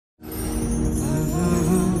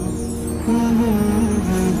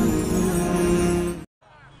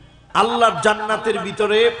আল্লাহর জান্নাতের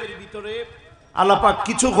ভিতরে আল্লাহ পাক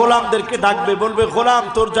কিছু গোলামদেরকে ডাকবে, বলবে গোলাম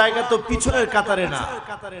তোর জায়গা তো পিছনের কাতারে না,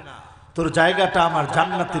 তোর জায়গাটা আমার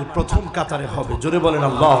জান্নাতের প্রথম কাতারে হবে। জোরে বলেন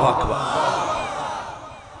আল্লাহু আকবার।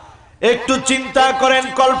 একটু চিন্তা করেন,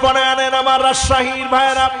 কল্পনায় আনেন আমার রাজশাহীর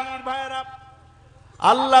ভাইরা,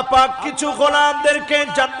 আল্লাহ পাক কিছু গোলামদেরকে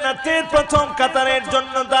জান্নাতের প্রথম কাতারের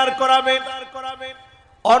জন্য দাঁড় করাবে,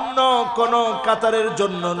 অন্য কোন কাতারের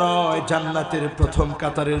জন্য নয়, জান্নাতের প্রথম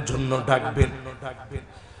কাতারের জন্য ডাকবেন।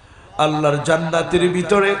 আল্লাহর জান্নাতের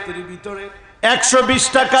ভিতরে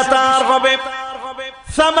 120টা কাতার হবে।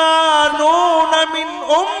 সামানুনা মিন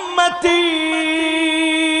উম্মতি,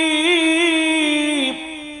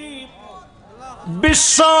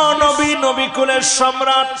 বিশ্ব নবী, নবী কুলের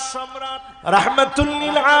সম্রাট, রাহমাতুল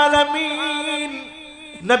লিল আলামিন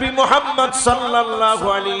নবী মুহাম্মদ সাল্লাল্লাহু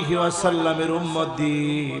আলাইহি ওয়াসাল্লামের উম্মতি।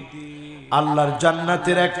 আল্লাহর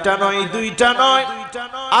জান্নাতের একটা নয়, দুইটা নয়,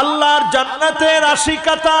 আল্লাহর জান্নাতের 80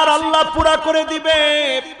 কাতার আল্লাহ পুরা করে দিবে।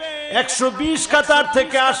 120 কাতার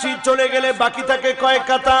থেকে 80 চলে গেলে বাকি থাকে কয়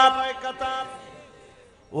কাতার?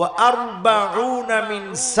 ওয়া 40 মিন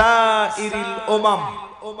সাইরিল উমাম।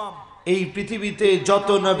 এই পৃথিবীতে যত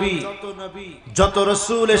নবী, যত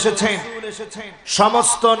রাসূল এসেছেন,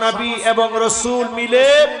 সমস্ত নবী এবং রাসূল মিলে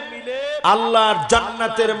আল্লাহর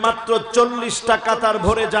জান্নাতের মাত্র 40টা কাতার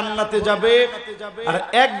ভরে জান্নাতে যাবে, আর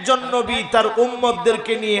একজন নবী তার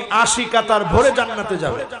উম্মতদেরকে নিয়ে 80 কাতার ভরে জান্নাতে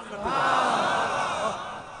যাবে।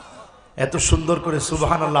 এত সুন্দর করে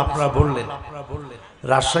সুবহানাল্লাহ আপনারা বললেন।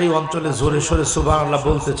 রাজশাহী অঞ্চলে জোরে সোরে সুবহানাল্লাহ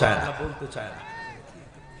বলতে চায় না।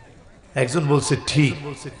 একজন বলছে ঠিক।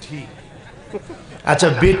 আচ্ছা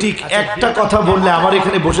বেটিক একটা কথা বললে আমার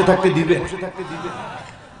এখানে বসে থাকতে দিবে?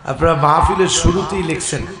 আপনারা মাহফিলের শুরুতেই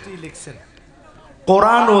লিখছেন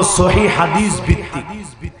কোরআন ও সহিহ হাদিস ভিত্তিক।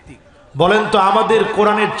 বলেন তো আমাদের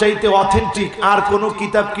কোরআনের চাইতে অথেন্টিক আর কোন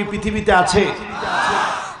কিতাব কি পৃথিবীতে আছে?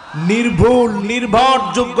 নির্ভুল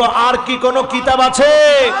নির্ভরযোগ্য আর কি কোন কিতাব আছে?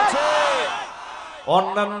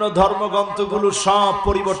 অন্যান্য ধর্মগ্রন্থগুলো সব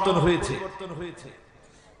পরিবর্তন হয়েছে,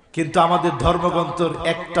 কিন্তু আমাদের ধর্মগ্রন্থের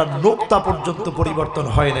একটা নোক্তা পর্যন্ত পরিবর্তন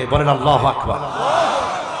হয় নাই। বলেন আল্লাহু আকবার।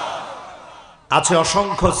 আছে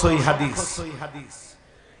অসংখ্য সহিহ হাদিস।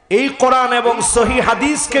 এই কোরআন এবং সহিহ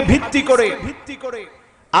হাদিসকে ভিত্তি করে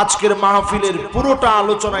আজকের মাহফিলের পুরোটা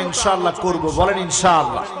আলোচনা ইনশাআল্লাহ করব। বলেন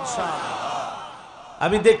ইনশাআল্লাহ।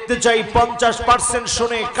 আমি দেখতে চাই 50%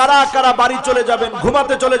 শুনে কারা কারা বাড়ি চলে যাবেন,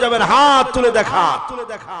 ঘুমাতে চলে যাবেন, হাত তুলে দেখা।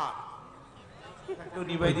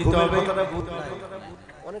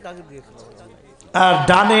 আর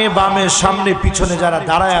ডানে বামে সামনে পিছনে যারা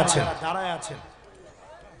দাঁড়ায় আছেন,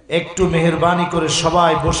 একটু মেহেরবানি করে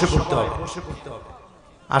সবাই বসে পড়তে হবে।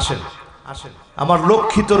 আসেন আসেন আমার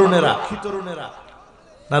লক্ষ্মী তরুণেরা,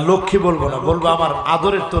 না লক্ষ্মী বলবো না, বলবো আমার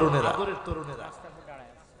আদরের তরুণেরা।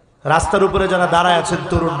 রাস্তার উপরে যারা দাঁড়ায় আছেন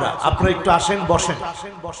তরুণরা, আপনারা একটু আসেন, বসেন।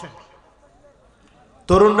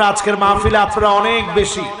 তরুণরা আজকের মাহফিলে আপনারা অনেক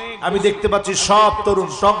বেশি। আমি দেখতে পাচ্ছি সব তরুণ,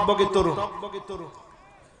 টকবগে তরুণ।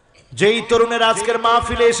 যেই তরুণের আজকের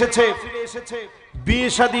মাহফিলে এসেছে বিয়ে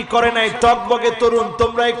শাদী করে নাই, টকবগে তরুণ,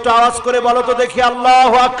 তোমরা একটু আওয়াজ করে বলো তো দেখি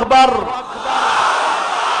আল্লাহু আকবার।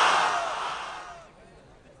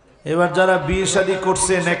 এবার যারা বিয়ে শাদী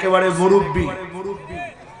করছেন একেবারে মুরব্বী,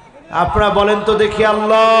 আপনারা বলেন তো দেখি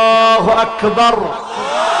আল্লাহু আকবার।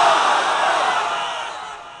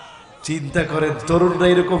 চিন্তা করেন তরুণরা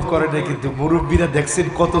এরকম করে না, কিন্তু মুরব্বীরা দেখছেন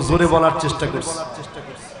কত জোরে বলার চেষ্টা করছে।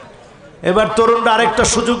 এবার তরুণরা আরেকটা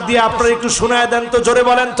সুযোগ দিয়ে আপনারা একটু শোনায় দেন তো, জোরে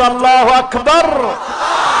বলেন তো আল্লাহু আকবার।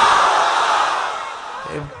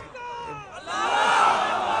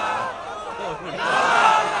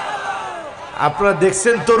 আপনারা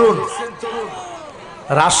দেখছেন তরুণ,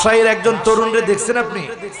 রাজশাহীর একজন তরুণরে দেখছেন আপনি?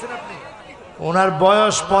 ওনার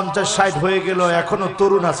বয়স 50-60 হয়ে গেল, এখনো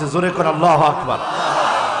তরুণ আছে। জোরে করে আল্লাহু আকবার।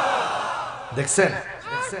 দেখছেন?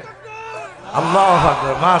 আল্লাহু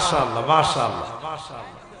আকবার, মাশাআল্লাহ মাশাআল্লাহ।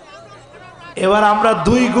 এবার আমরা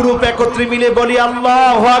দুই গ্রুপ একত্রে মিলে বলি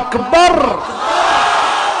আল্লাহু আকবার,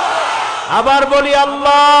 আবার বলি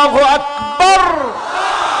আল্লাহু আকবার।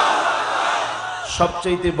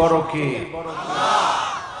 সবচেয়ে বড় কে?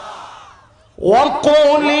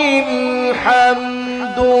 وقل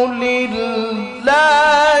الحمد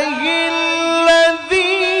لله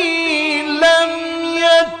الذي لم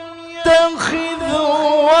يتخذ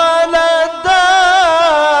ولدا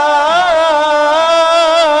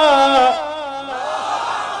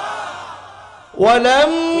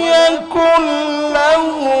ولم يكن له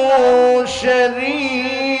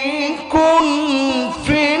شريك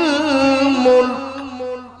في الملك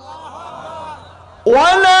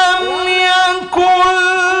ولم يكن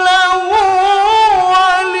له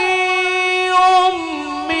ولي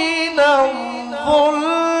من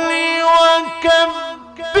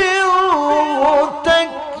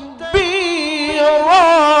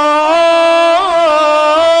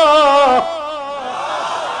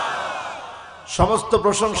সমস্ত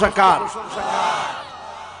প্রশংসা কার?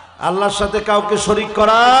 আল্লাহর সাথে কাউকে শরীক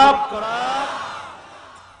করা,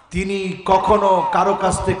 তিনি কখনো কারো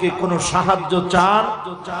কাছ থেকে কোনো সাহায্য চান,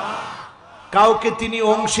 কাউকে তিনি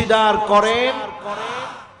অংশীদার করেন,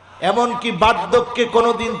 এমনকি বার্ধক্যে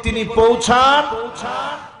কোনোদিন তিনি পৌঁছান।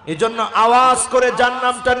 এজন্য আওয়াজ করে যার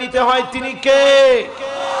নামটা নিতে হয় তিনি কে?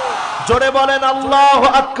 জোরে বলেন আল্লাহু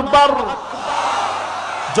আকবার,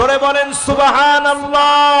 জোরে বলেন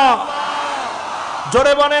সুবহানাল্লাহ,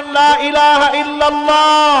 জোরে বলেন লা ইলাহা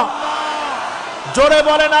ইল্লাল্লাহ, জোরে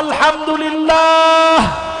বলেন আলহামদুলিল্লাহ।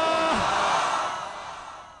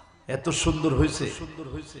 এত সুন্দর হয়েছে,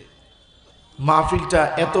 মাহফিলটা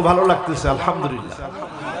এত ভালো লাগতেছে, আলহামদুলিল্লাহ।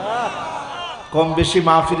 কম বেশি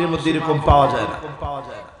মাহফিলের মধ্যে এরকম পাওয়া যায় না।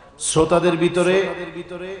 শ্রোতাদের ভিতরে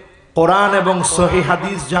কোরআন এবং সহিহ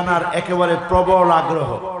হাদিস জানার একেবারে প্রবল আগ্রহ।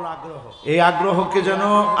 এই আগ্রহকে যেন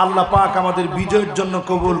আল্লাহ পাক আমাদের বিজয়ের জন্য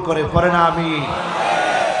কবুল করে, পড়েন আমিন।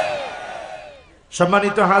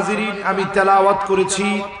 সম্মানিত হাজিরিন, আমি তেলাওয়াত করেছি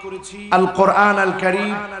আল কোরআন আল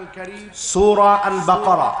কারীম সূরা আল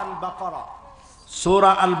বাকারা।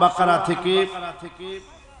 সূরা আল বাকারা থেকে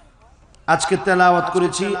আজকে তেলাওয়াত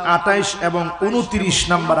করেছি 28 এবং 29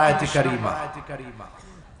 নম্বর আয়াতে কারিমা।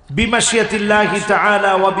 বিমাশিয়াতিল্লাহি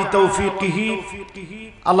তাআলা ওয়া বিতাওফিকিহি,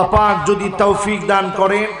 আল্লাহ পাক যদি তৌফিক দান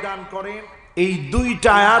করেন, এই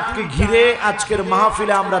দুইটা আয়াতকে ঘিরে আজকের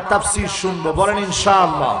মাহফিলে আমরা তাফসীর শুনবো, বলেন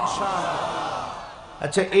ইনশাআল্লাহ।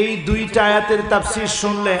 আচ্ছা, এই দুইটা আয়াতের তাফসীর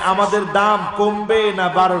শুনলে আমাদের দাম কমবে না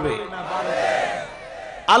বাড়বে?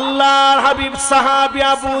 আল্লাহর হাবিব সাহাবী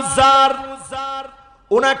আবু যার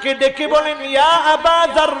ওনাকে ডেকে বলেন, ইয়া আবা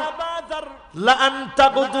যার লা আনতা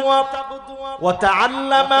গুদওয়া ওয়া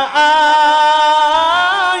তাআল্লামা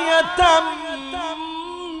আয়াতাম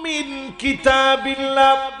মিন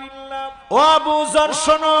কিতাবিল্লাহ। ও আবু যার,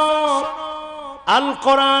 শোনো, আল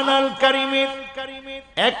কোরআন আল কারীমের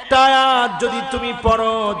একটা আয়াত যদি তুমি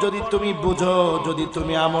পড়ো, যদি তুমি বুঝো, যদি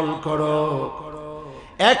তুমি আমল করো,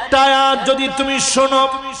 একটা আয়াত যদি তুমি শোনো,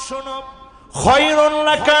 খায়রুন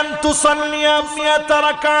লাকা আন তুসাল্লিয়া মিয়াতা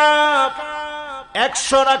রাকাত,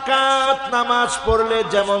 100 রাকাত নামাজ পড়লে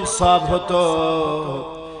যেমন সওয়াব হতো,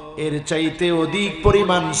 এর চাইতে অধিক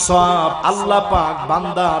পরিমাণ সওয়াব আল্লাহ পাক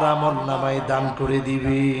বান্দার আমলনামায় দান করে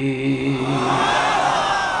দিবে।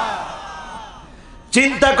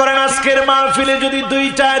 চিন্তা করেন, আজকের মাহফিলে যদি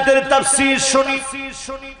দুইটা আয়াতের তাফসীর শুনি,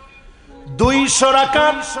 200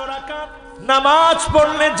 রাকাত নামাজ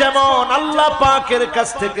পড়লে যেমন আল্লাহ পাকের কাছ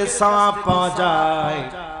থেকে সওয়াব পাওয়া যায়,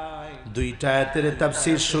 দুইটা আয়াতের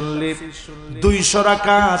তাফসীর শুনলে 200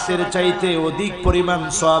 রাকাতের চাইতে অধিক পরিমাণ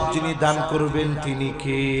সওয়াব যিনি দান করবেন তিনি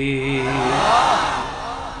কে?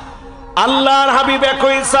 আল্লাহর হাবিব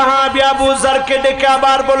একই সাহাবী আবু যারকে ডেকে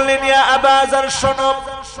আবার বললেন, ইয়া আবা যার, শোনো,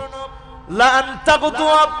 লা আনতা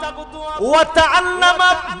গুদওয়া ওয়া তাআল্লামা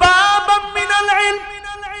বাবাম মিনাল ইলম,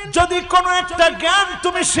 যদি কোন একটা জ্ঞান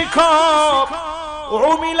তুমি শিখো,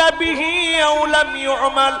 উমিলা বিহি আও লাম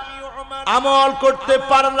ইউমাল, আমল করতে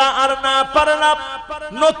পারলা আর না পারলা,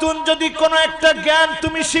 নতুন যদি কোন একটা জ্ঞান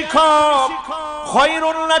তুমি শিখো,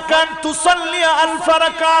 খায়রুন লাকা আন তুসাল্লিয়া আলফ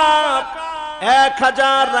রাকাত,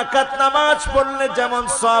 1000 রাকাত নামাজ পড়লে যেমন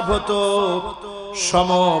সওয়াব হতো, সম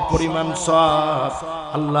পরিমাণ সওয়াব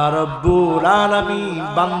আল্লাহ রাব্বুল আলামিন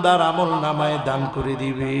বান্দার আমলনামায় দান করে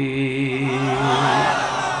দিবে।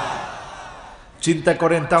 চিন্তা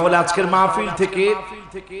করেন, তাহলে আজকের মাহফিল থেকে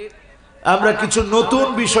আমরা কিছু নতুন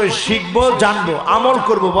বিষয় শিখবো, জানবো, আমল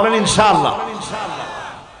করব, বলেন ইনশাআল্লাহ।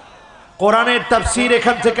 কোরআনের তাফসীর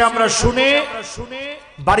এখান থেকে আমরা শুনে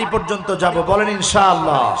বাড়ি পর্যন্ত যাব, বলেন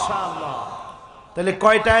ইনশাআল্লাহ। তাহলে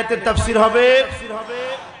কয়টা আয়াতের তাফসীর হবে?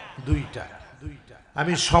 দুইটা।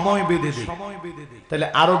 আমি সময় বেঁধে দিই, তাহলে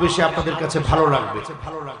আরো বেশি আপনাদের কাছে ভালো লাগবে।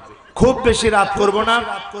 খুব বেশি রাত করব না,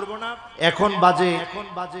 এখন বাজে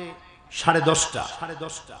 10:30।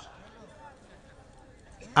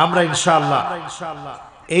 আমরা ইনশাআল্লাহ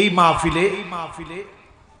এই মাহফিলে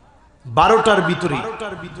 12টার ভিতরে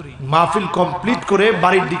মাহফিল কমপ্লিট করে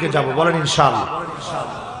বাড়ির দিকে যাব, বলেন ইনশাআল্লাহ।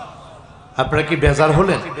 আপনারা কি বেজার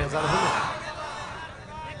হলেন?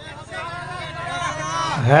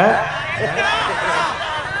 হ্যাঁ,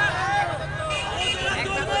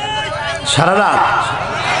 সারা রাত?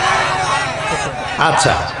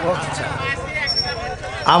 আচ্ছা,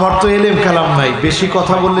 আমার তো এলেম কালাম নাই, বেশি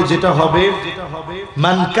কথা বললে যেটা হবে,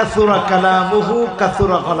 মান কাসুরা কালামুহু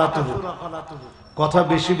কাসুরা গলাতুহু, কথা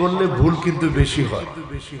বেশি বললে ভুল কিন্তু বেশি হয়।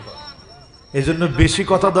 এজন্য বেশি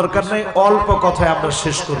কথা দরকার নাই, অল্প কথায় আমরা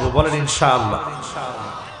শেষ করব, বলেন ইনশাআল্লাহ।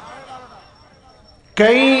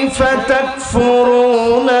 كيف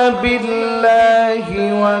تكفرون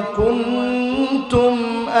بالله وكنتم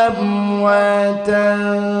أمواتا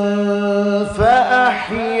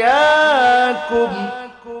فأحياكم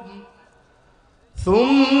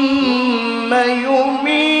ثم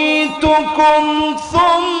يميتكم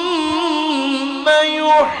ثم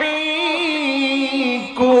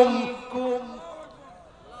يحييكم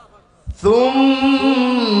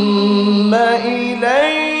ثم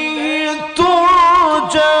إليه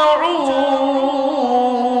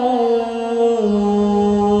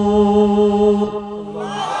ترجعون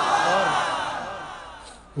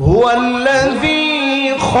هو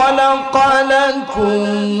الذي خلق لكم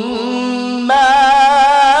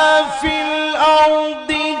ما في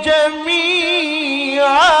الأرض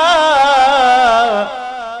جميعا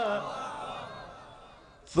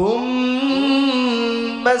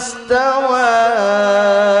ثم استوى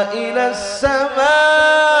إلى السماء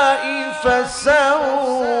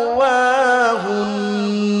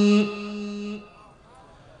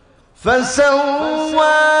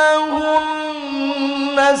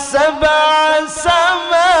فسواهن سبع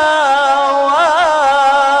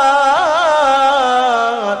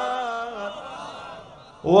سماوات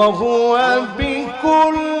وهو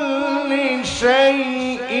بكل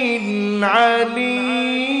شيء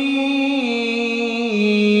عليم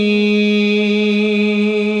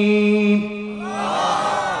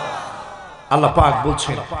আল্লাহ পাক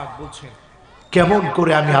বলছেন কেমন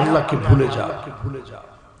করে আমি আল্লাহকে ভুলে যাব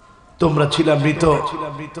তোমরা ছিলা মৃত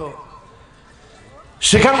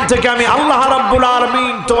সেখান থেকে আমি আল্লাহ রাব্বুল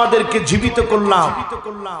আলামিন তোমাদেরকে জীবিত করলাম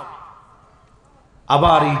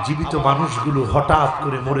আবার এই জীবিত মানুষগুলো হঠাৎ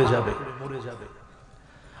করে মরে যাবে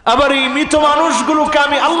আবার এই মৃত মানুষগুলোকে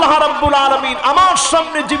আমি আল্লাহ রাব্বুল আলামিন আমার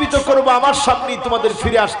সামনে জীবিত করব আমার সামনেই তোমাদের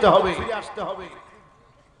ফিরে আসতে হবে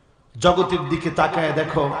জগতের দিকে তাকায়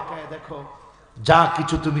দেখো যা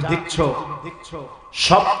কিছু তুমি দেখছো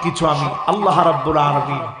সবকিছু আমি আল্লাহ রাব্বুল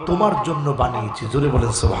আলামিন তোমার জন্য বানিয়েছি জোরে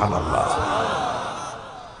বলেন সুবহানাল্লাহ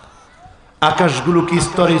আকাশগুলোকে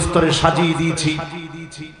স্তরে স্তরে সাজিয়ে দিয়েছি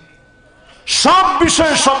সব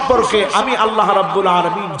বিষয় সম্পর্কে আমি আল্লাহ রাব্বুল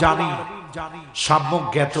আলামিন জানি সম্যক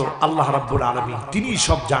জ্ঞাত আল্লাহ রাব্বুল আলামিন তিনি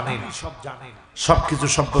সব জানেন সবকিছু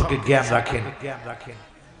সম্পর্কে জ্ঞান রাখেন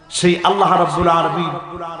সেই আল্লাহ রাব্বুল আলামিন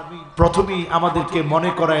প্রথমেই আমাদেরকে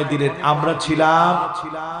মনে করায় দিলেন আমরা ছিলাম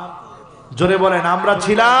জোরে বলেন আমরা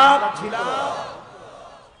ছিলাম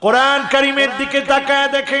কোরআন কারীমের দিকে তাকায়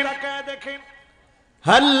দেখেন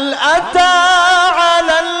হাল আতা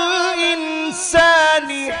আলাল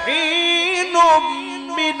ইনসানি হিনুম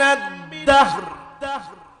মিনাদ দাহর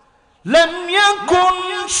লাম ইয়াকুন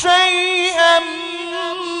শাইআম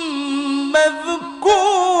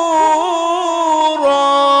মাযকুরা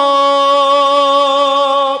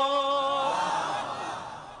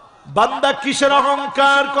বান্দা কিসের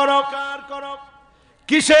অহংকার করো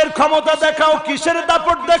কিসের ক্ষমতা দেখাও কিসের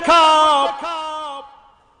দাপট দেখাও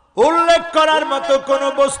উল্লেখ করার মতো কোন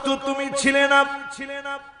বস্তু তুমি ছিলে না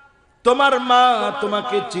তোমার মা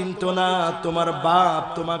তোমাকে চিনতো না তোমার বাপ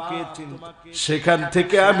তোমাকে চিনত সেখান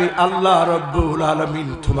থেকে আমি আল্লাহ রাব্বুল আলামিন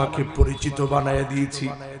তোমাকে পরিচিত বানায় দিয়েছি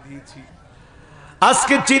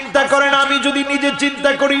আজকে চিন্তা করেন আমি যদি নিজে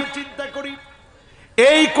চিন্তা করি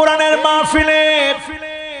এই কোরআনের মাহফিলে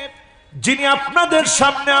যিনি আপনাদের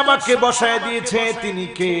সামনে আমাকে বসায় দিয়েছে তিনি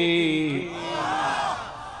কে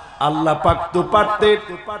আল্লাহ পাক তো পারতেন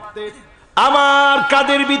আমার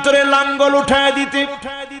কাদের ভিতরে লাঙ্গল উঠায় দিতে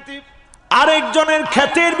আরেকজনের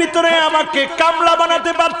ক্ষেতের ভিতরে আমাকে কামলা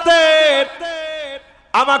বানাতে পারতেন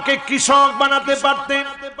আমাকে কৃষক বানাতে পারতেন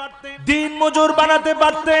দিন মজুর বানাতে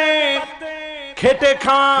পারতেন খেটে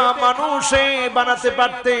খাওয়া মানুষে বানাতে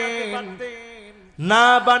পারতেন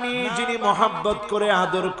না বানিয়ে যিনি মহব্বত করে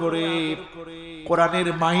আদর করে কোরআনের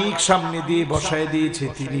মাইক সামনে দিয়ে বসায় দিয়েছে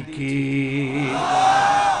তিনি কি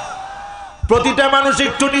প্রতিটা মানুষ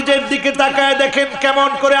একটু নিজের দিকে তাকায় দেখেন কেমন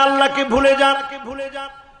করে আল্লাহকে ভুলে যান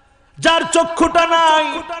যার চক্ষুটা নাই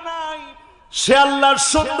সে আল্লাহর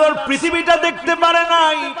সুন্দর পৃথিবীটা দেখতে পারে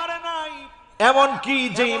নাই এমন কি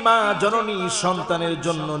যেই মা জননী সন্তানের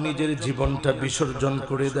জন্য নিজের জীবনটা বিসর্জন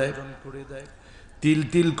করে দেয় তিল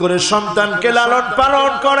তিল করে সন্তানকে লালন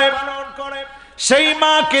পালন করে সেই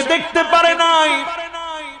মাকে দেখতে পারে নাই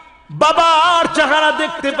বাবার চেহারা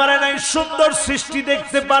দেখতে পারে নাই সুন্দর সৃষ্টি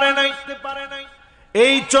দেখতে পারে নাই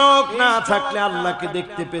এই চোখ না থাকলে আল্লাহকে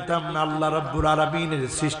দেখতে পেতাম না আল্লাহ রাব্বুল আলামিনের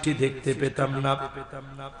সৃষ্টি দেখতে পেতাম না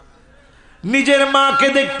নিজের মাকে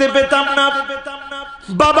দেখতে পেতাম না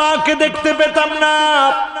বাবাকে দেখতে পেতাম না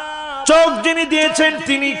চোখ যিনি দিয়েছেন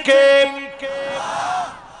তিনি কে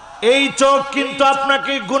এই চোখ কিন্তু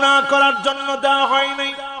আপনাকে গুনাহ করার জন্য দেওয়া হয়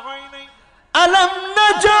নাই আলাম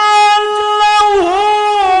নাজাল লাহু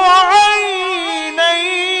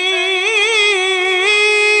আইনাইন,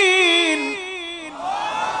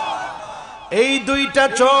 এই দুইটা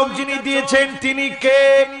চোখ যিনি দিয়েছেন তিনি কে?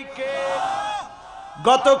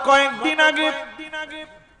 গত কয়েকদিন আগে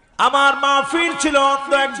আমার মাহফিল ছিল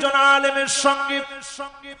অন্ধ একজন আলেমের সঙ্গে,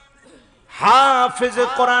 হাফেজে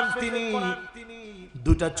কোরআন, তিনি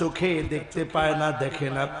দুটা চোখে দেখতে পায় না, দেখে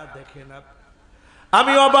না।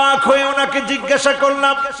 আমি অবাক হয়ে ওনাকে জিজ্ঞাসা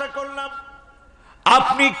করলাম,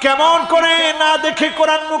 আপনি কেমন করে না দেখে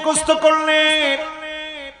কোরআন মুখস্থ করলেন?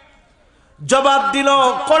 জবাব দিল,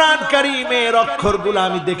 কোরআন কারীমের অক্ষরগুলো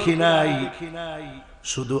আমি দেখি নাই,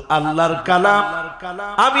 শুধু আল্লাহর কালাম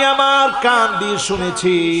আমি আমার কান দিয়ে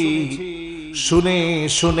শুনেছি, শুনে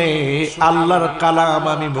শুনে আল্লাহর কালাম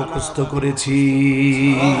আমি মুখস্থ করেছি।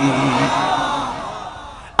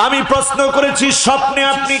 আমি প্রশ্ন করেছি, স্বপ্নে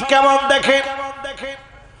আপনি কেমন দেখেন?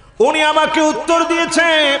 উনি আমাকে উত্তর দিয়েছে,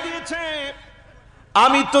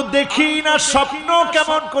 আমি তো দেখি না, স্বপ্ন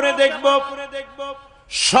কেমন করে দেখব?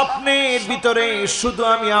 স্বপ্নের ভিতরে শুধু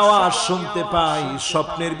আমি আওয়াজ শুনতে পাই,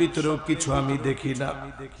 স্বপ্নের ভিতরেও কিছু আমি দেখি না।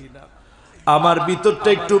 আমার ভিতরটা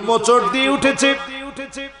একটু মোচড় দিয়ে উঠেছে।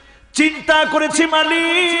 চিন্তা করেছি,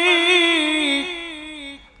 মালিক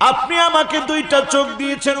আপনি আমাকে দুইটা চোখ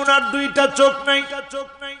দিয়েছেন, ওনার দুইটা চোখ নাই।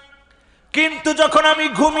 কিন্তু যখন আমি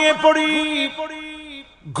ঘুমিয়ে পড়ি,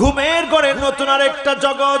 ঘুমের ঘরে নতুন আরেকটা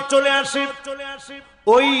জগৎ চলে আসে।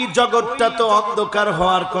 ওই জগৎটা তো অন্ধকার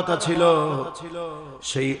হওয়ার কথা ছিল,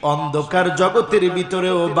 সেই অন্ধকার জগতের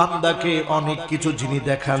ভিতরেও বান্দাকে অনেক কিছু যিনি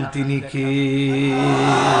দেখান তিনি কে?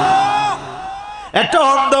 একটা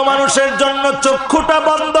অন্ধ মানুষের জন্য চক্ষুটা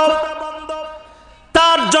বন্ধ,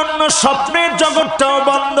 তার জন্য স্বপ্নের জগৎটাও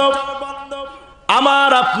বন্ধ। আমার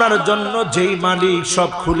আপনার জন্য যেই মালিক সব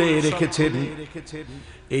খুলে রেখেছেন,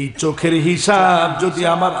 এই চোখের হিসাব যদি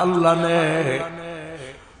আমার আল্লাহ নেয়,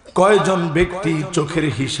 কয়জন ব্যক্তি চোখের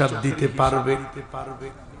হিসাব দিতে পারবে?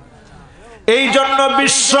 এই জন্য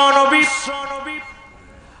বিশ্ব নবী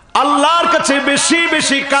আল্লাহর কাছে বেশি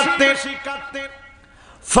বেশি কাঁদতেন।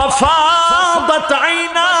 ফাফাদাত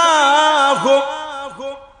আইনাহু,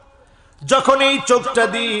 যখন এই চোখটা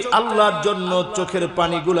দিয়ে আল্লাহর জন্য চোখের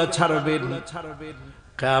পানিগুলা ছাড়বেন,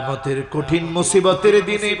 কিয়ামতের কঠিন মুসিবতের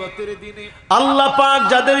দিনে আল্লাহ পাক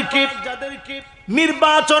যাদেরকে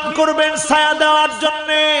নির্বাচন করবেন ছায়া দেওয়ার জন্য,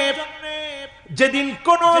 যেদিন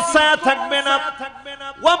কোনো ছায়া থাকবে না।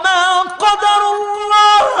 ওয়ামা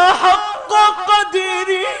কদারুল্লাহ হাক্কা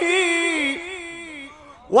কদরিহি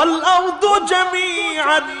ওয়াল আরদু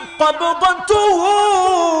জামিআন কবদাতুহু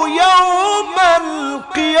ইয়াওমাল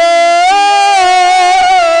কিয়ামাহ,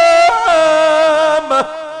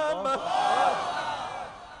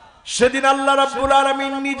 সেদিন আল্লাহ রাব্বুল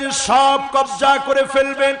আলামিন নিজে সব কবজা করে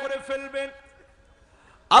ফেলবেন।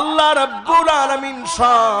 আল্লাহ রাব্বুল আলামিন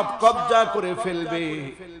সব কবজা করে ফেলবে।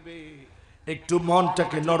 একটু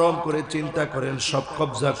মনটাকে নরম করে চিন্তা করেন, সব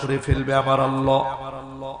কবজা করে ফেলবে আমার আল্লাহ।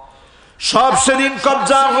 সব সেদিন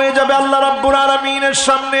কবজা হয়ে যাবে আল্লাহ রাব্বুল আলামিনের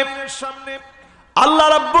সামনে। আল্লাহ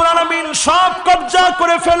রাব্বুল আলামিন সব কবজা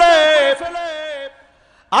করে ফেলে।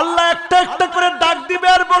 আল্লাহ একটা একটা করে ডাক দিবে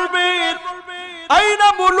আর বলবে, আইনা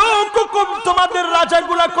মুলুকুকুম, তোমাদের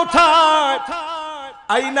রাজাগুলা কোথায়?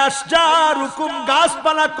 আইনা আশজারুকুম,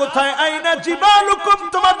 গাছপালা কোথায়? আইনা জিবালুকুম,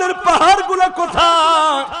 তোমাদের পাহাড়গুলা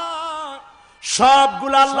কোথায়?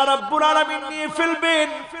 সবগুলা আল্লাহ রাব্বুল আলামিন নিয়ে ফেলবেন।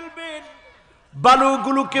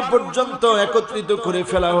 বালুগুলোকে পর্যন্ত একত্রিত করে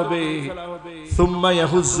ফেলা হবে। সুম্মা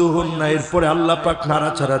ইয়াহুজ্জুহুন্না, এরপরে আল্লাহ পাক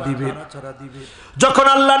নাড়াচাড়া দিবেন। যখন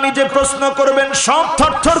আল্লাহ নিজে প্রশ্ন করবেন, সব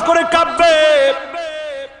থরথর করে কাঁপবে,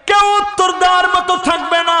 কেউ উত্তর দেওয়ার মতো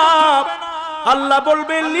থাকবে না। আল্লাহ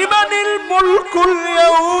বলবে, লিমানিল মুলকুল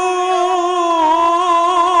ইয়াউম,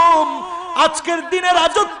 আজকের দিনে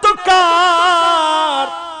রাজত্ব কার?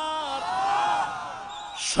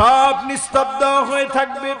 সব নিস্তব্ধ হয়ে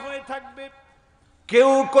থাকবে,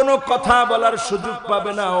 কেউ কোনো কথা বলার সুযোগ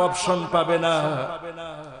পাবে না, অপশন পাবে না।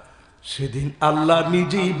 সেদিন আল্লাহ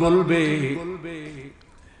নিজেই বলবে,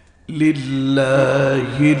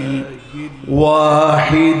 লিল্লাহিল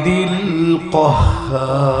ওয়াহিদিল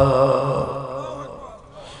কাহ্হার,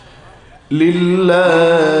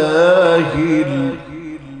 লিল্লাহিল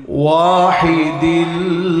ওয়াহিদিল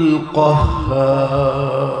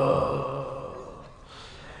কাহ্হার।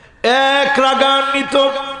 এক রাগান্বিত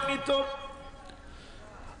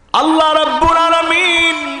আল্লাহ রাব্বুল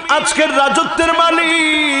আলামিন আজকের রাজত্বের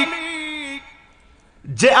মালিক।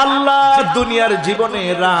 যে আল্লাহ দুনিয়ার জীবনে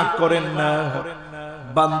রাগ করেন না,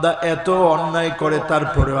 বান্দা এত অন্যায় করে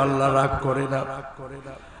তারপরে আল্লাহ রাগ করে না।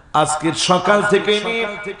 আজকের সকাল থেকে নিয়ে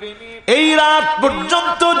এই রাত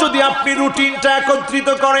পর্যন্ত যদি আপনি রুটিনটা একত্রিত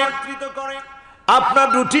করেন, আপনার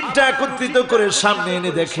রুটিনটা একত্রিত করে সামনে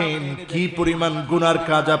এনে দেখেন কি পরিমাণ গুনার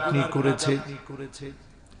কাজ আপনি করেছেন।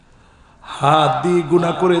 হাত দিয়ে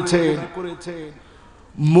গুনাহ করেছেন,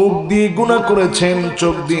 মুখ দিয়ে গুনাহ করেছেন,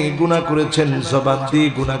 চোখ দিয়ে গুনাহ করেছেন, জবান দিয়ে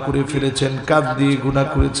গুনাহ করে ফেলেছেন, কাঁধ দিয়ে গুনাহ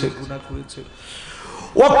করেছেন।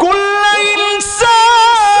 وكل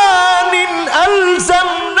إنسان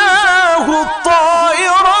ألزمناه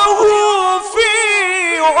طائره في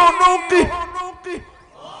عنقه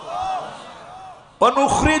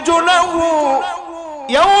ونخرج له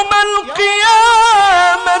يوم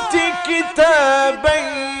القيامة كتابا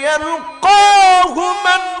يلقاه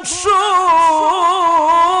منشورا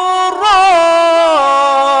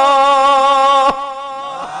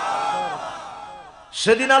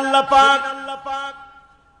সেদিন আল্লাহ পাক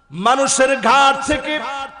মানুষের ঘাট থেকে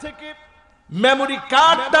মেমোরি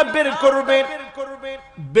কার্ডটা বের করবে,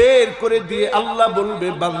 বের করে দিয়ে আল্লাহ বলবে,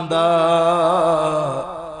 বান্দা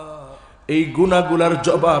এই গুনাহগুলার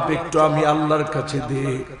জবাব একটু আমি আল্লাহর কাছে দে।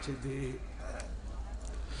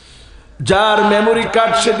 যার মেমোরি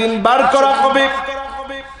কার্ড সেদিন বার করা হবে,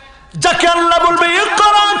 যাকে আল্লাহ বলবে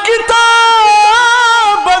ইকরা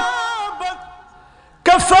কিতাবাক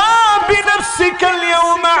কাফা বিনফসিকা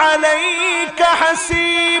আল-ইয়াওমা আলাইকা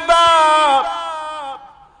হাসিবা।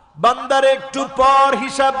 বান্দার একটু পর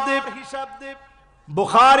হিসাব দে।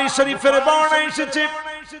 বুখারী শরীফের বর্ণনা এসেছে,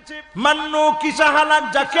 মান্নু কিসা হালাক,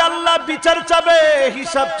 যাকে আল্লাহ বিচার চাবে,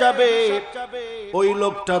 হিসাব চাবে, ওই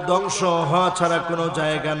লোকটা ধ্বংস হওয়া ছাড়া কোনো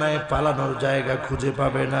জায়গা নাই, পালানোর জায়গা খুঁজে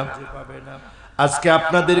পাবে না। আজকে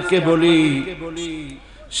আপনাদেরকে বলি,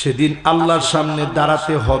 সেদিন আল্লাহর সামনে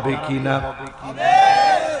দাঁড়াতে হবে কিনা?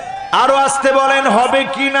 আরো আসতে বলেন, হবে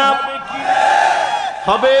কিনা?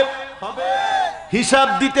 হবে। হিসাব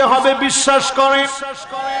দিতে হবে, বিশ্বাস করেন।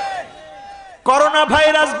 করোনা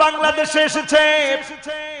ভাইরাস বাংলাদেশে এসেছে,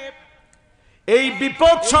 এই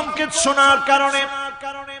বিপদ সংকেত শোনার কারণে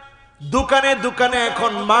দোকানে দোকানে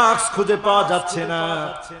এখন মাস্ক খুঁজে পাওয়া যাচ্ছে না।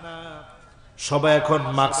 সবাই এখন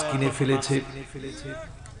মাস্ক কিনে ফেলেছে,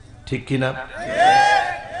 ঠিক কিনা?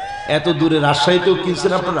 এত দূরে রাজশাহীতেও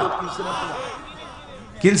কিনছেন আপনারা?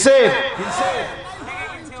 কিনছে?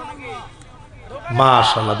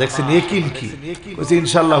 মাশাআল্লাহ, দেখছেন একিন কি বলছি,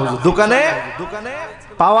 ইনশাআল্লাহ হুজুর দোকানে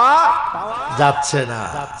পাওয়া যাচ্ছে না।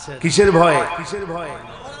 কিসের ভয়?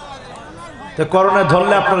 তো করোনা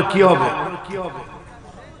ধরলে আপনার কি হবে?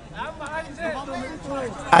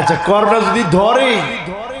 আচ্ছা, করোনা যদি ধরে,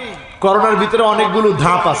 করোনার ভিতরে অনেকগুলো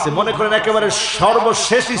ধাপ আছে। মনে করেন একেবারে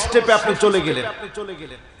সর্বশেষ স্টেপে আপনি চলে গেলেন।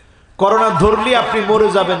 করোনা ধরলে আপনি মরে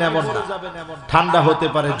যাবেন এমন না, ঠান্ডা হতে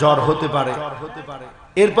পারে, জ্বর হতে পারে,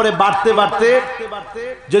 এরপরে বাড়তে বাড়তে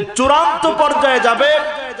যে চূড়ান্ত পর্যায়ে যাবে,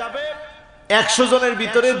 100 জনের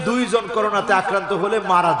ভিতরে 2 জন করোনাতে আক্রান্ত হলে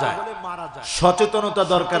মারা যায়। সচেতনতা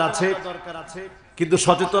দরকার আছে, কিন্তু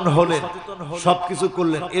সচেতন হলেন, সবকিছু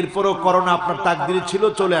করলেন, এরপরও করোনা আপনার তাকদিরে ছিল,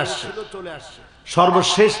 চলে আসছে।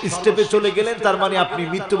 সর্বশেষ স্টেপে চলে গেলেন, তার মানে আপনি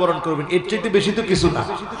মৃত্যুবরণ করবেন। এর চাইতে বেশি তো কিছু না।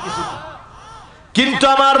 কিন্তু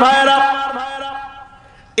আমার ভাইয়েরা,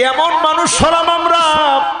 এমন মানুষ হলাম আমরা,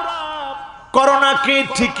 করোনাকে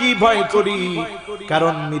ঠিকই ভয় করি,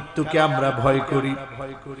 কারণ মৃত্যুকে আমরা ভয় করি।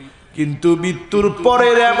 কিন্তু মৃত্যুর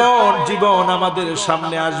পরের এমন জীবন আমাদের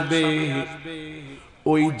সামনে আসবে,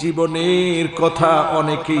 ওই জীবনের কথা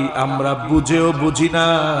অনেকেই আমরা বুঝেও বুঝি না,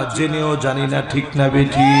 জেনেও জানি না, ঠিক না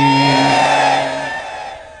বেঠি?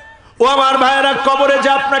 ও আমার ভাইয়েরা, কবরে যে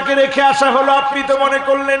আপনাকে রেখে আসা হলো, আপনি তো মনে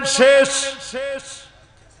করলেন শেষ।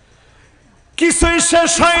 কিছুই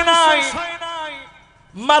শেষ হয় নাই,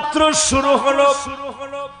 মাত্র শুরু হলো।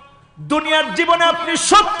 দুনিয়ার জীবনে আপনি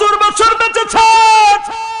 70 বছর বেঁচেছেন,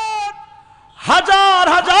 হাজার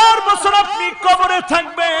হাজার বছর আপনি কবরে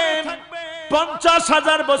থাকবেন,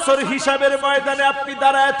 50,000 বছর হিসাবের ময়দানে আপনি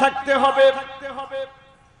দাঁড়ায় থাকতে হবে।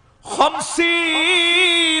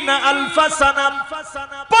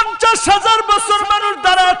 50,000 বছর মানুষ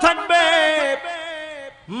দাঁড়ায় থাকবে,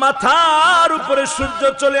 মাথার উপরে সূর্য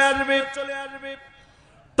চলে আসবে,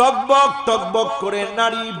 টকবক টকবক করে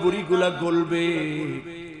নারী বুড়িগুলা গলবে,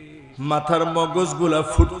 মাথার মগজগুলা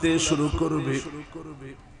ফুটতে শুরু করবে,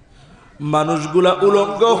 মানুষগুলা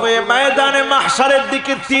উলঙ্গ হয়ে ময়দানে মাহশারের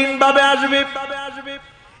দিকে 3 ভাবে আসবে।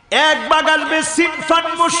 এক ভাগ আসবে সিনফান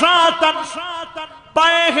মুশাতান,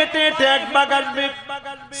 পায়ে হেঁটে হেঁটে এক ভাগ আসবে,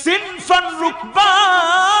 সিনফান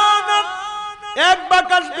রুকবান, এক ভাগ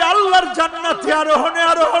আসবে আল্লাহর জান্নাতে আরোহণে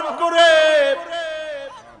আরোহণ করে।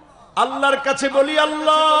 আল্লাহর কাছে বলি,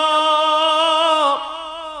 আল্লাহ,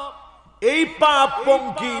 এই পাপ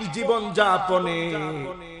পঙ্কিল জীবন যাপনে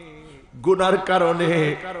গুনার কারণে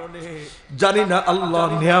জানি না আল্লাহ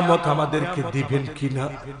নিয়ামত আমাদেরকে দিবেন কিনা,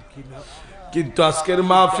 কিন্তু আজকের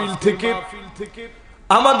মাহফিল থেকে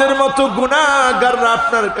আমাদের মতো গুনাহগাররা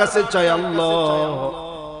আপনার কাছে চাই আল্লাহ,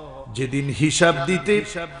 যেদিন হিসাব দিতে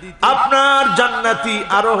আপনার জান্নাতি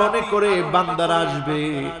আরোহণে করে বান্দারা আসবে,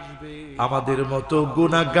 আমাদের মতো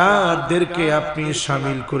গুনাহগারদেরকে আপনি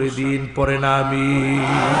শামিল করে দিন। পড়েন আমিন।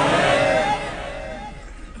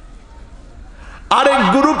 আরেক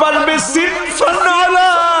গ্রুপ আসবে সিনফান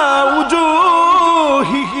আলা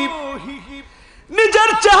উজুহিহিম, নিজের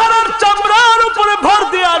চেহারার চামড়ার উপরে ভর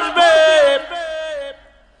দিয়ে আসবে।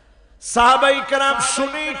 সাহাবাই কেরাম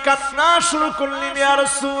শুনে কান্না শুরু করলেন, ইয়া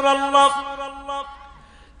রাসূলুল্লাহ,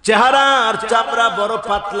 চেহারার চামড়া বড়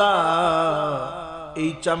পাতলা,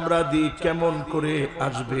 এই চামড়া দিয়ে কেমন করে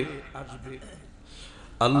আসবে?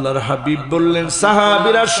 আল্লাহর হাবিব বললেন,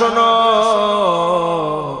 সাহাবীরা শোনো,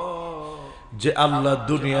 যে আল্লাহ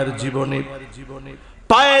দুনিয়ার জীবনে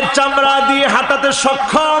পায়ের চামড়া দিয়ে হাঁটাতে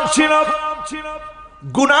সক্ষম ছিল,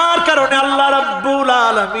 গুনার কারণে আল্লাহ রাব্বুল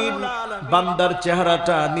আলামিন বান্দার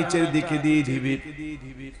চেহারাটা নিচের দিকে দিয়ে দিবে,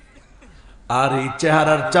 আর এই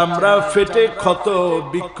চেহারার চামড়া ফেটে ক্ষত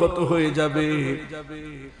বিক্ষত হয়ে যাবে,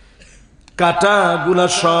 কাঁটাগুলা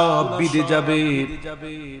সব বিঁধে যাবে।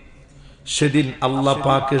 সেদিন আল্লাহ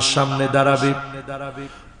পাকের সামনে দাঁড়াবে,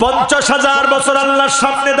 50,000 বছর আল্লাহর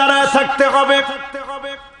সামনে দাঁড়ায় থাকতে হবে।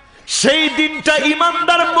 সেই দিনটা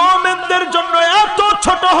ঈমানদার মুমিনদের জন্য এত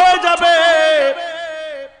ছোট হয়ে যাবে।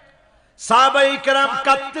 সাহাবায়ে কেরাম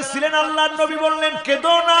কাঁদতেছিলেন, আল্লাহর নবী বললেন,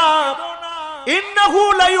 কেঁদো না, ইন্নাহু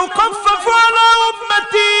লা ইউখাফফাফু আলা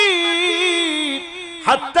উম্মতি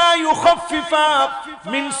হাত্তা ইউখাফফিফা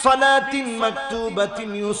মিন সালাতিন মাকতুবাতিন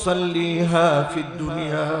ইউসাল্লিহা ফিদ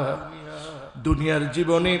দুনিয়া। দুনিয়ার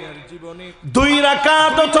জীবনে 2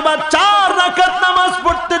 রাকাত অথবা 4 রাকাত নামাজ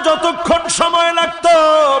পড়তে যতক্ষণ সময় লাগতো,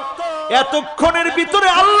 এতক্ষণের ভিতরে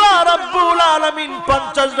আল্লাহ রাব্বুল আলামিন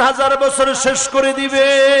 50,000 বছর শেষ করে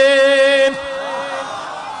দিবেন।